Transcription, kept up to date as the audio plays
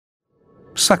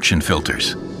Suction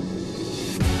filters.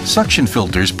 Suction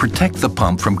filters protect the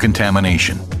pump from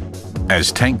contamination.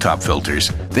 As tank top filters,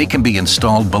 they can be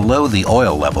installed below the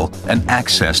oil level and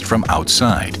accessed from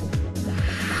outside.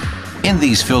 In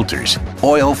these filters,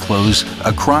 oil flows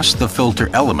across the filter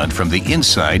element from the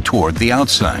inside toward the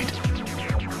outside.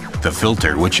 The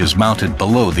filter, which is mounted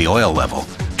below the oil level,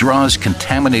 draws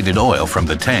contaminated oil from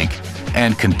the tank,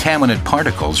 and contaminant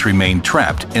particles remain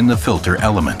trapped in the filter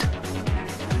element.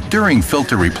 During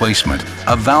filter replacement,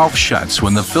 a valve shuts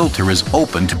when the filter is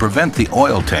open to prevent the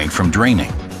oil tank from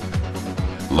draining.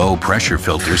 Low-pressure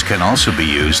filters can also be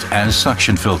used as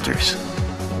suction filters.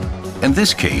 In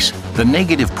this case, the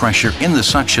negative pressure in the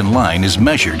suction line is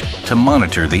measured to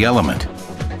monitor the element.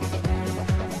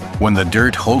 When the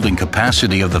dirt holding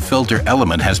capacity of the filter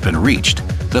element has been reached,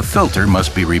 the filter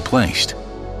must be replaced.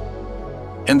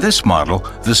 In this model,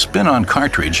 the spin-on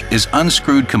cartridge is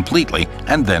unscrewed completely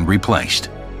and then replaced.